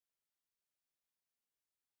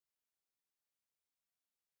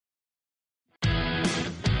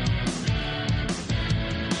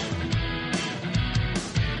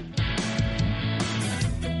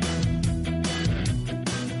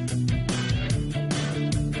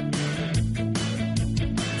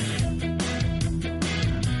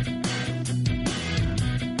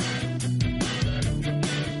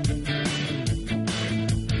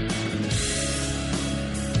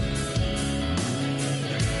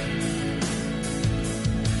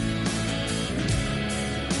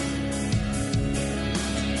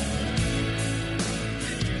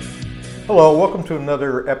Hello, welcome to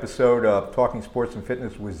another episode of Talking Sports and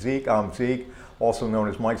Fitness with Zeke. I'm Zeke, also known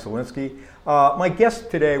as Mike Zielinski. My guest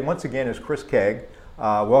today, once again, is Chris Kegg.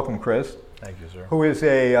 Welcome, Chris. Thank you, sir. Who is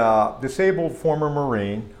a disabled former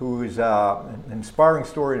Marine who is an inspiring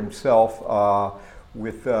story himself. He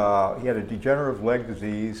had a degenerative leg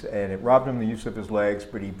disease, and it robbed him the use of his legs,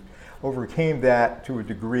 but he overcame that to a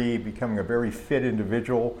degree, becoming a very fit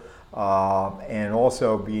individual, and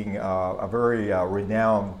also being a very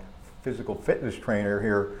renowned physical fitness trainer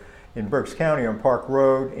here in Berks County on Park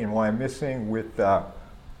Road in Wyomissing with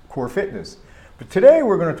Core Fitness. But today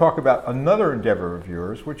we're going to talk about another endeavor of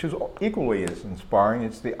yours, which is equally as inspiring.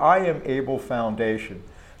 It's the I Am Able Foundation.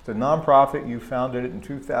 It's a nonprofit. You founded it in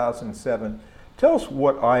 2007. Tell us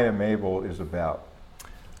what I Am Able is about.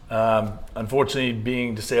 Unfortunately,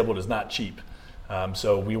 being disabled is not cheap.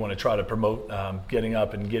 So we want to try to promote getting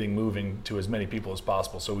up and getting moving to as many people as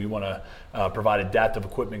possible. So we want to provide adaptive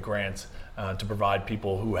equipment grants to provide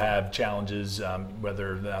people who have challenges,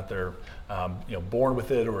 whether or not they're born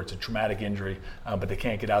with it or it's a traumatic injury, but they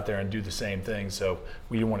can't get out there and do the same thing. So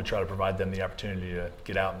we want to try to provide them the opportunity to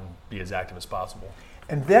get out and be as active as possible.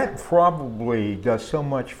 And that probably does so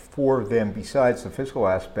much for them besides the physical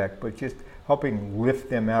aspect, but just helping lift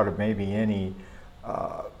them out of maybe any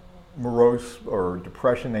morose or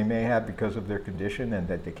depression they may have because of their condition and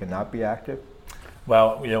that they cannot be active?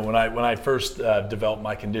 Well, when I first developed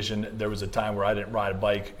my condition, there was a time where I didn't ride a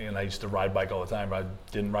bike, and I used to ride bike all the time. I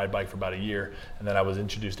didn't ride bike for about a year, and then I was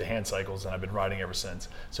introduced to hand cycles, and I've been riding ever since.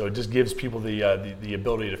 So it just gives people the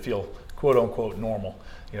ability to feel quote unquote normal.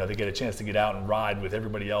 They get a chance to get out and ride with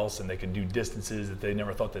everybody else, and they can do distances that they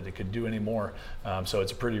never thought that they could do anymore. So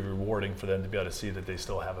it's pretty rewarding for them to be able to see that they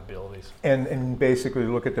still have abilities. And basically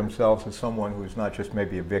look at themselves as someone who's not just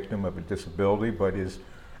maybe a victim of a disability, but is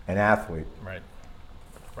an athlete. Right.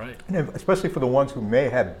 And especially for the ones who may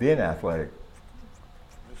have been athletic,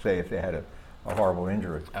 say if they had a horrible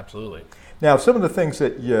injury. Absolutely. Now, some of the things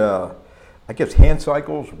that I guess hand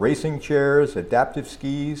cycles, racing chairs, adaptive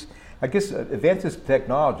skis, I guess advances in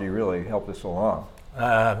technology really helped us along.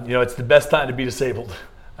 It's the best time to be disabled.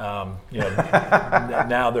 Now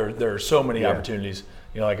there are so many opportunities.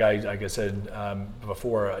 Like I said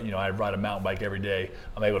before, I ride a mountain bike every day.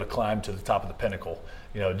 I'm able to climb to the top of the pinnacle.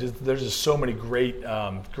 There's just so many great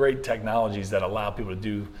technologies that allow people to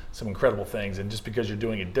do some incredible things. And just because you're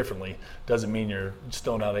doing it differently doesn't mean you're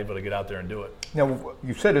still not able to get out there and do it. Now,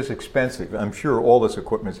 you said it's expensive. I'm sure all this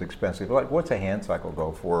equipment is expensive. Like, what's a hand cycle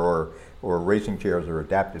go for, or racing chairs or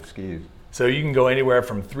adaptive skis? So you can go anywhere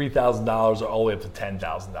from $3,000 all the way up to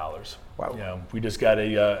 $10,000. Wow. We just got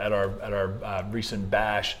at our recent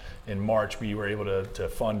bash in March. We were able to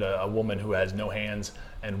fund a woman who has no hands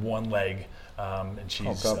and one leg, and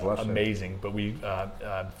she's amazing. But we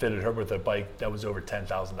fitted her with a bike that was over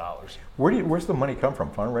 $10,000. Where's the money come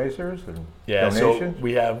from? Fundraisers and donations? So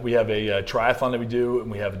we have a triathlon that we do, and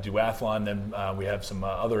we have a duathlon. Then we have some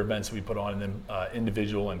other events that we put on, and then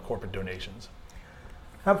individual and corporate donations.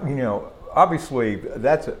 Obviously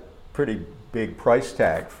that's a pretty big price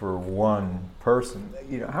tag for one person.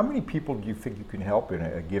 How many people do you think you can help in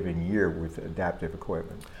a given year with adaptive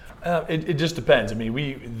equipment? It just depends. I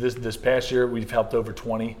mean, this past year we've helped over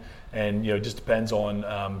 20, and it just depends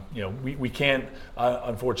on we can't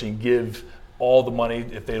unfortunately give all the money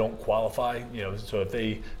if they don't qualify. So if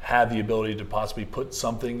they have the ability to possibly put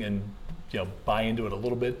something and buy into it a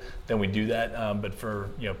little bit, then we do that. But for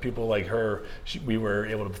people like her, we were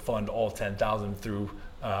able to fund all 10,000 through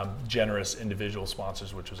generous individual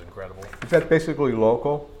sponsors, which was incredible. Is that basically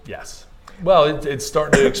local? Yes. Well, it's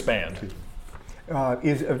starting to expand. Are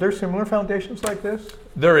there similar foundations like this?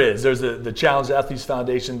 There is. There's the Challenge Athletes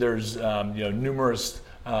Foundation. There's numerous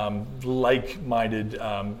like-minded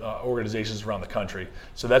organizations around the country.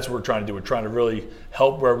 So that's what we're trying to do. We're trying to really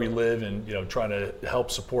help where we live, and trying to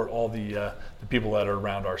help support all the people that are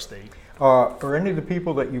around our state. Are any of the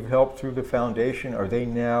people that you've helped through the foundation, are they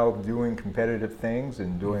now doing competitive things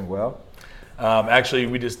and doing well? Actually,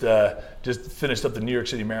 we just finished up the New York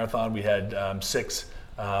City Marathon. We had six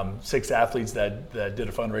athletes that did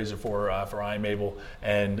a fundraiser for I Am Able,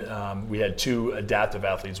 and we had two adaptive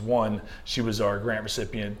athletes. One, she was our grant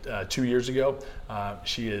recipient 2 years ago.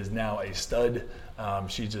 She is now a stud.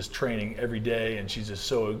 She's just training every day, and she's just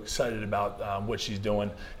so excited about what she's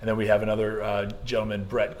doing. And then we have another gentleman,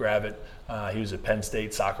 Brett Gravitt. He was a Penn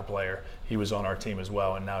State soccer player. He was on our team as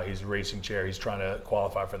well, and now he's racing chair. He's trying to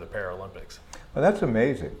qualify for the Paralympics. Well, that's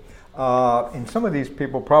amazing. And some of these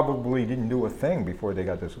people probably didn't do a thing before they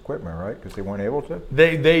got this equipment, right? Because they weren't able to?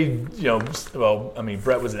 They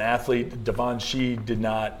Brett was an athlete. Devon Shee did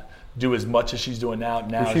not do as much as she's doing now.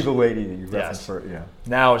 Now She's the lady that you referenced Yes. for, yeah.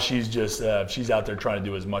 Now she's just she's out there trying to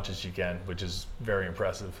do as much as she can, which is very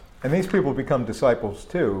impressive. And these people become disciples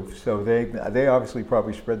too, so they obviously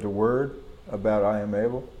probably spread the word about I Am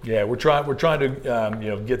Able. Yeah, we're trying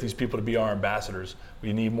to get these people to be our ambassadors.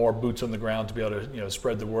 We need more boots on the ground to be able to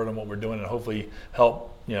spread the word on what we're doing and hopefully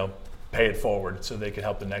help pay it forward so they can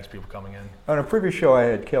help the next people coming in. On a previous show, I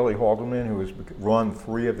had Kelly Haldeman, who has run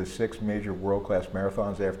 3 of the 6 major world-class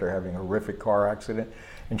marathons after having a horrific car accident.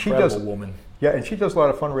 And she Incredible does, woman. Yeah, and she does a lot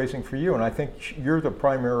of fundraising for you. And I think you're the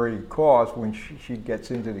primary cause when she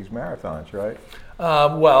gets into these marathons, right?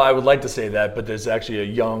 Well, I would like to say that, but there's actually a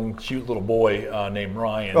young, cute little boy named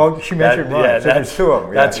Ryan. Oh, she mentioned Ryan. Yeah, So there's 2 of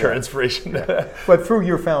them. That's her inspiration. Yeah. But through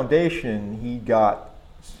your foundation, he got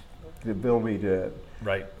the ability to.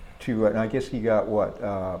 Right. And I guess he got what?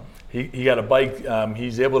 He got a bike.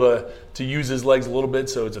 He's able to use his legs a little bit,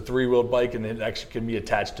 so it's a 3-wheeled bike, and it actually can be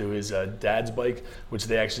attached to his dad's bike, which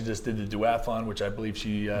they actually just did the duathlon, which I believe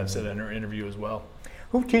she said in her interview as well.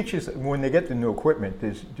 Who teaches when they get the new equipment?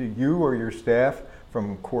 Do you or your staff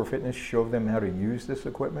from Core Fitness show them how to use this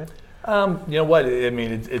equipment? You know what? I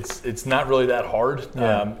mean, it's not really that hard.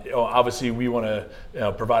 Yeah. Obviously, we want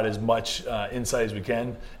to provide as much insight as we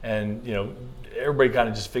can, and everybody kind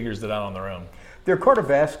of just figures it out on their own. Their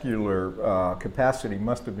cardiovascular capacity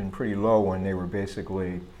must have been pretty low when they were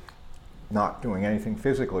basically not doing anything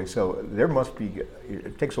physically. So there must be.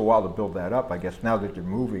 It takes a while to build that up, I guess. Now that they're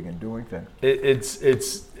moving and doing things.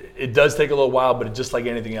 It does take a little while, but just like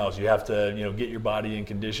anything else, you have to get your body in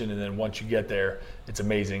condition, and then once you get there, it's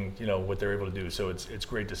amazing what they're able to do. So it's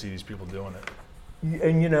great to see these people doing it.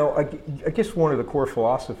 And I guess one of the core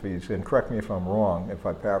philosophies, and correct me if I'm wrong, if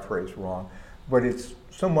I paraphrase wrong, but it's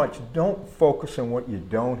so much don't focus on what you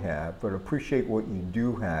don't have, but appreciate what you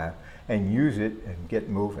do have and use it and get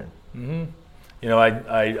moving. Mm-hmm.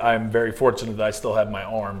 I'm very fortunate that I still have my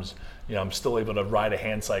arms. I'm still able to ride a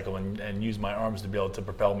hand cycle and use my arms to be able to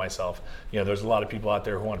propel myself. There's a lot of people out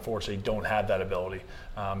there who unfortunately don't have that ability.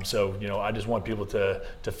 So I just want people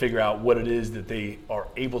to figure out what it is that they are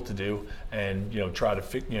able to do, and try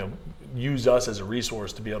to use us as a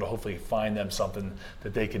resource to be able to hopefully find them something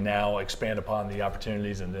that they can now expand upon the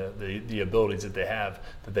opportunities and the abilities that they have,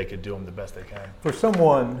 that they could do them the best they can. For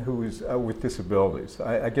someone who's with disabilities,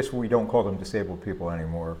 I guess we don't call them disabled people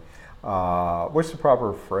anymore. What's the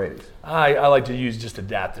proper phrase? I like to use just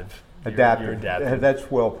adaptive. Adaptive. You're adaptive.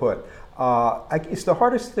 That's well put. It's the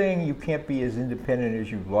hardest thing. You can't be as independent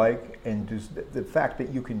as you'd like, and does the fact that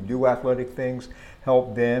you can do athletic things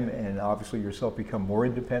help them and obviously yourself become more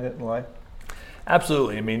independent in life?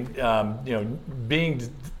 Absolutely. I mean, being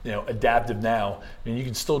adaptive now, you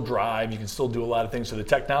can still drive, you can still do a lot of things. So the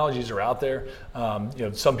technologies are out there.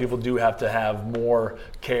 Some people do have to have more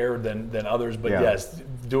care than others, but Yeah. yes,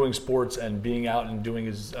 doing sports and being out and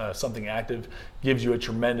doing something active gives you a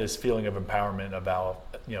tremendous feeling of empowerment of how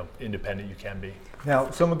independent you can be.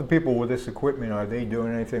 Now, some of the people with this equipment, are they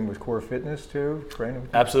doing anything with Core Fitness too? Training?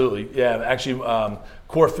 Absolutely. Yeah, actually,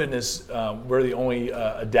 Core Fitness, we're the only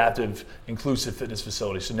adaptive, inclusive fitness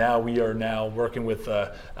facility. So now we are working with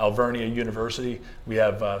Alvernia University. We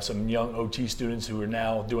have some young OT students who are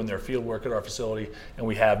now doing their field work at our facility, and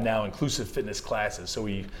we have now inclusive fitness classes. So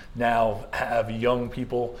we now have young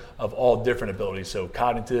people of all different abilities, so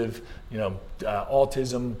cognitive,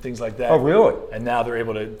 autism, things like that. Oh, really? And now they're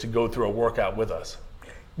able to go through a workout with us.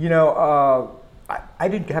 I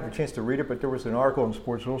didn't have a chance to read it, but there was an article in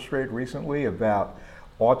Sports Illustrated recently about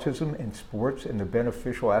autism in sports and the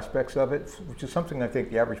beneficial aspects of it, which is something I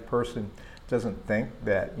think the average person doesn't think,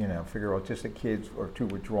 that figure autistic kids are too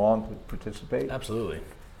withdrawn to participate. Absolutely.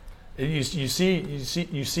 You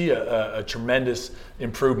see a tremendous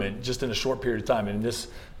improvement just in a short period of time. And this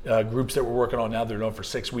groups that we're working on now, they're known for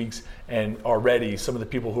 6 weeks, and already some of the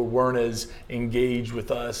people who weren't as engaged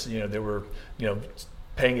with us, they were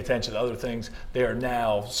paying attention to other things, they are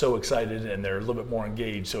now so excited and they're a little bit more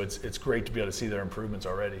engaged. So it's great to be able to see their improvements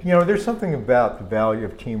already. There's something about the value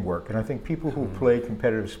of teamwork, and I think people who play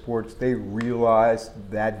competitive sports, they realize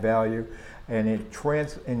that value, and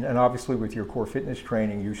and obviously with your Core Fitness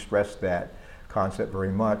training, you stress that concept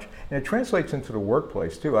very much, and it translates into the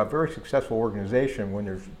workplace too. A very successful organization, when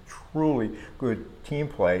there's truly good team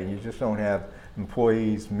play, and you just don't have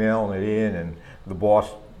employees mailing it in and the boss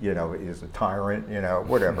is a tyrant,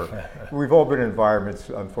 whatever. We've all been in environments,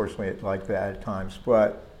 unfortunately, like that at times,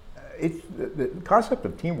 but the concept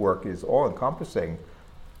of teamwork is all encompassing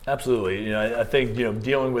Absolutely. I think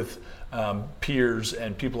dealing with peers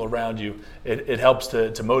and people around you, it helps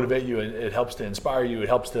to motivate you, it helps to inspire you, it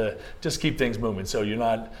helps to just keep things moving. So you're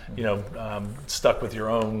not stuck with your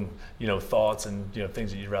own thoughts and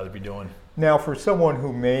things that you'd rather be doing. Now, for someone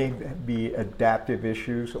who may be adaptive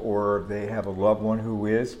issues, or they have a loved one who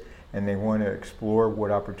is, and they want to explore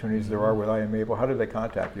what opportunities there are with I Am Able, how do they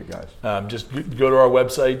contact you guys? Just go to our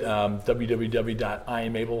website,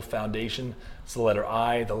 www.IamAbleFoundation. It's the letter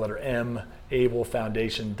I, the letter M,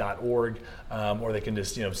 ablefoundation.org, or they can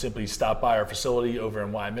just simply stop by our facility over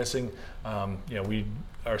in Wyomissing. We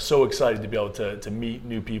are so excited to be able to meet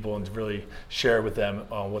new people and to really share with them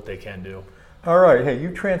what they can do. All right. Hey,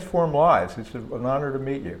 you transform lives. It's an honor to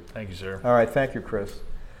meet you. Thank you, sir. All right. Thank you, Chris.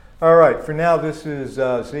 All right. For now, this is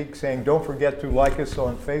Zeke saying don't forget to like us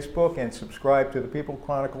on Facebook and subscribe to the People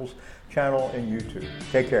Chronicles channel in YouTube.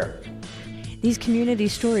 Take care. These community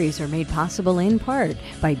stories are made possible in part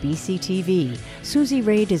by BCTV, Susie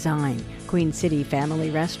Ray Design, Queen City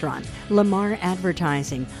Family Restaurant, Lamar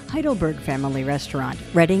Advertising, Heidelberg Family Restaurant,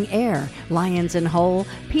 Reading Air, Lions and Hole,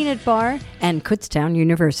 Peanut Bar, and Kutztown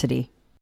University.